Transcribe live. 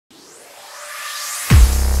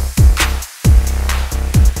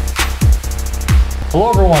Hello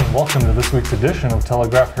everyone, welcome to this week's edition of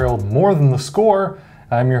Telegraph Herald More Than the Score.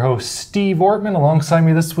 I'm your host Steve Ortman. Alongside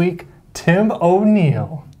me this week, Tim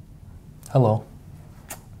O'Neill. Hello.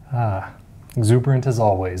 Exuberant as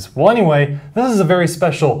always. Well anyway, this is a very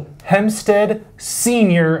special Hempstead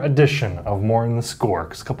Senior edition of More Than the Score,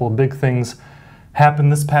 because a couple of big things happened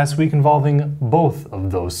this past week involving both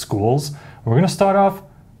of those schools. We're going to start off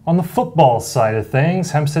on the football side of things.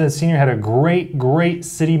 Hempstead Senior had a great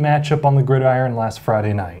city matchup on the gridiron last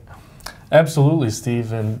Friday night. Absolutely,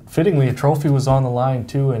 Steve, and fittingly a trophy was on the line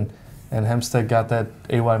too, and Hempstead got that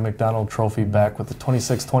A.Y. McDonald trophy back with a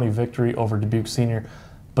 26-20 victory over Dubuque Senior.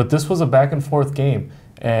 But this was a back and forth game,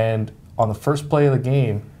 and on the first play of the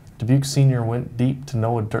game, Dubuque Senior went deep to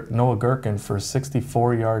Noah Gherkin for a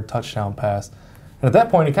 64-yard touchdown pass. And at that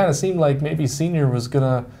point, it kind of seemed like maybe Senior was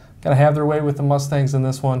gonna have their way with the Mustangs in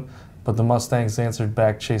this one, but the Mustangs answered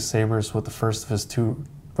back Chase Sabers with the first of his 2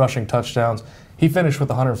 rushing touchdowns. He finished with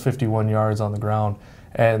 151 yards on the ground,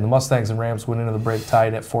 and the Mustangs and Rams went into the break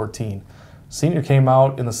tied at 14. Senior came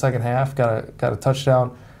out in the second half, got a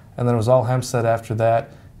touchdown, and then it was all Hempstead after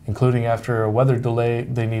that, including after a weather delay.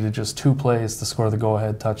 They needed just 2 plays to score the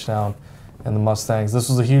go-ahead touchdown, and the Mustangs, this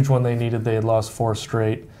was a huge one they needed. They had lost 4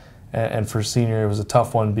 straight. And for Senior, it was a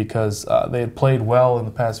tough one because they had played well in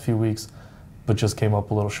the past few weeks, but just came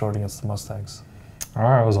up a little short against the Mustangs. All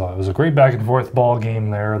right, it was a great back-and-forth ball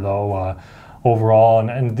game there, though, overall.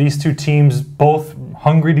 And these two teams, both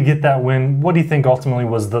hungry to get that win. What do you think ultimately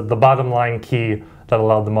was the bottom-line key that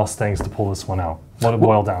allowed the Mustangs to pull this one out? What did it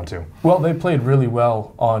boil down to? Well, they played really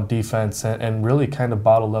well on defense and really kind of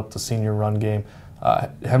bottled up the Senior run game.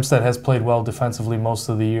 Hempstead has played well defensively most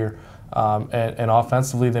of the year. And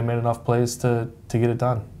offensively, they made enough plays to get it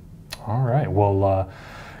done. All right. Well,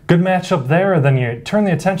 good matchup there. Then you turn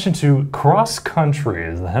the attention to cross country,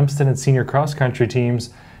 as the Hempstead and Senior cross country teams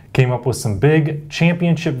came up with some big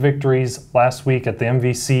championship victories last week at the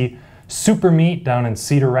MVC Super Meet down in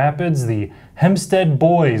Cedar Rapids. The Hempstead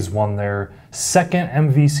boys won their 2nd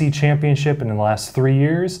MVC championship in the last 3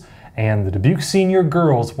 years, and the Dubuque Senior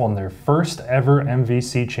girls won their first ever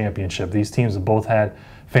MVC championship. These teams have both had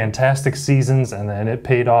fantastic seasons, and then it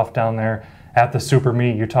paid off down there at the Super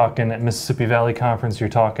Meet. You're talking at Mississippi Valley Conference, you're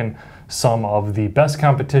talking some of the best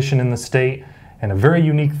competition in the state, and a very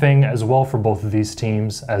unique thing as well for both of these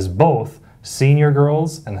teams, as both Senior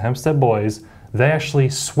girls and the Hempstead boys, they actually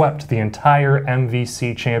swept the entire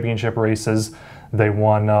MVC championship races. They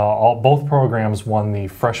won, both programs won the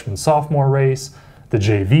freshman-sophomore race, the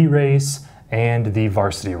JV race, and the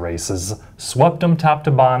varsity races. Swept them top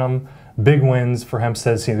to bottom. Big wins for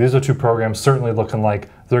Hempstead Senior. These are 2 programs certainly looking like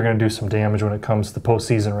they're going to do some damage when it comes to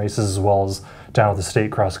postseason races as well as down at the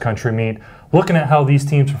state cross country meet. Looking at how these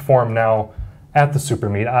teams perform now at the Super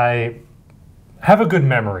Meet, I have a good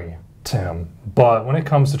memory, Tim, but when it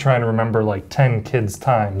comes to trying to remember like 10 kids'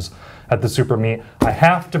 times at the Super Meet, I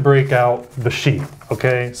have to break out the sheet,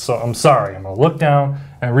 okay? So I'm sorry, I'm going to look down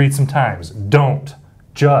and read some times. Don't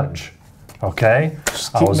judge. Okay,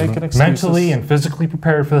 I was mentally and physically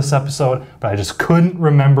prepared for this episode, but I just couldn't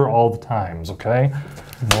remember all the times, okay?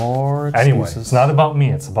 More excuses. Anyway, it's not about me,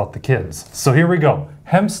 it's about the kids. So here we go.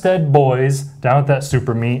 Hempstead boys down at that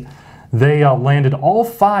Super Meet, they landed all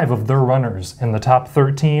 5 of their runners in the top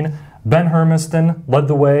 13. Ben Hermiston led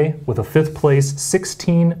the way with a 5th place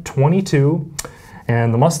 16-22.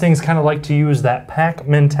 And the Mustangs kind of like to use that pack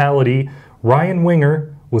mentality. Ryan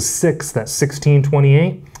Winger was 6th at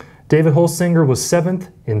 16-28. David Holsinger was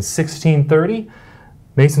 7th in 16:30.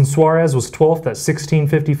 Mason Suarez was 12th at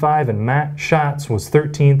 16:55, and Matt Schatz was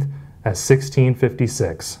 13th at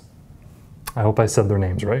 16:56. I hope I said their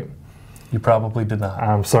names right. You probably did not.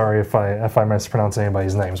 I'm sorry if I mispronounce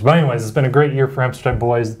anybody's names. But anyways, it's been a great year for Hempstead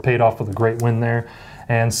boys. It paid off with a great win there.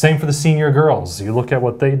 And same for the Senior girls. You look at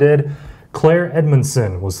what they did. Claire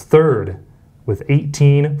Edmondson was 3rd with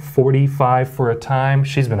 18:45 for a time.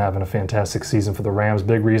 She's been having a fantastic season for the Rams.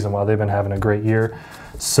 Big reason why they've been having a great year.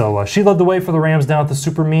 So she led the way for the Rams down at the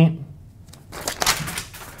Super Meet.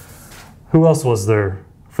 Who else was there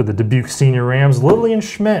for the Dubuque Senior Rams? Lillian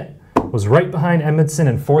Schmidt was right behind Edmondson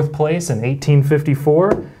in 4th place in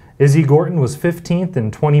 18:54. Izzy Gorton was 15th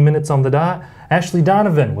in 20 minutes on the dot. Ashley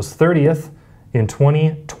Donovan was 30th in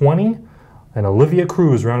 20:20. And Olivia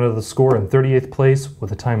Cruz rounded the score in 38th place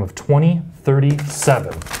with a time of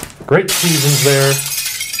 20:37. Great seasons there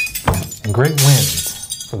and great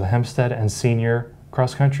wins for the Hempstead and Senior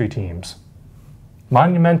cross-country teams.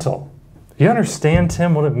 Monumental. You understand,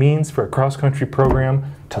 Tim, what it means for a cross-country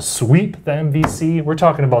program to sweep the MVC? We're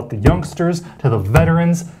talking about the youngsters to the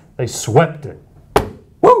veterans. They swept it.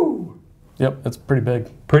 Woo! Yep, it's pretty big.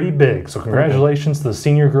 Pretty big. So congratulations to the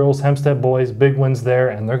senior girls, Hempstead boys. Big wins there,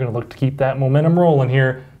 and they're going to look to keep that momentum rolling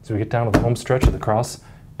here as we get down to the home stretch of the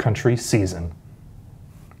cross-country season.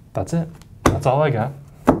 That's it. That's all I got.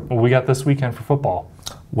 What we got this weekend for football?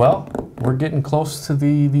 Well, we're getting close to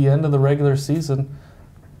the end of the regular season.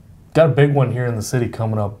 Got a big one here in the city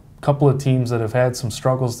coming up. A couple of teams that have had some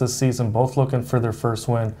struggles this season, both looking for their first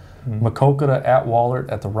win. Macokota at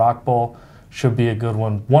Wahlert at the Rock Bowl should be a good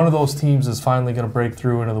one. One of those teams is finally going to break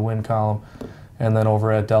through into the win column. And then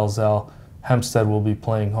over at Dalzell, Hempstead will be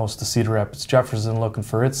playing host to Cedar Rapids Jefferson, looking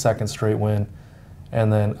for its second straight win.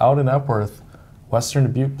 And then out in Epworth, Western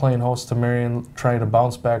Dubuque playing host to Marion, trying to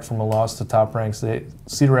bounce back from a loss to top-ranked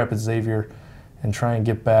Cedar Rapids Xavier and try and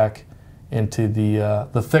get back into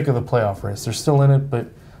the thick of the playoff race. They're still in it, but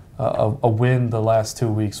a win the last 2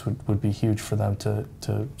 weeks would be huge for them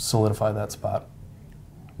to solidify that spot.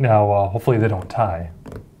 Now, hopefully they don't tie.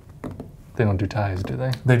 They don't do ties, do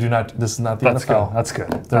they? They do not. This is not the NFL. Good. That's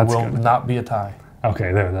good. There will not be a tie.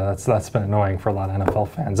 Okay, there. That's been annoying for a lot of NFL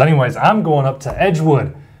fans. Anyways, I'm going up to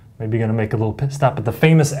Edgewood. Maybe going to make a little pit stop at the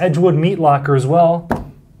famous Edgewood Meat Locker as well.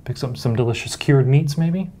 Pick up some delicious cured meats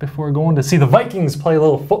maybe before going to see the Vikings play a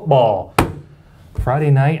little football. Friday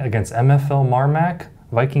night against MFL Marmac.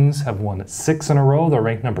 Vikings have won 6 in a row. They're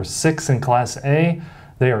ranked number 6 in Class A.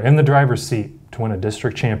 They are in the driver's seat to win a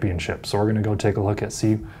district championship. So we're going to go take a look at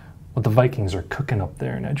see what the Vikings are cooking up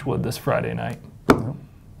there in Edgewood this Friday night.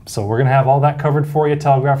 So we're going to have all that covered for you,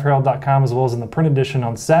 TelegraphHerald.com, as well as in the print edition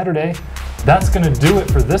on Saturday. That's going to do it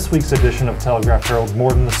for this week's edition of Telegraph Herald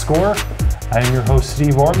More Than the Score. I am your host,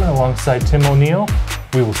 Steve Ortman, alongside Tim O'Neill.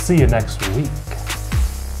 We will see you next week.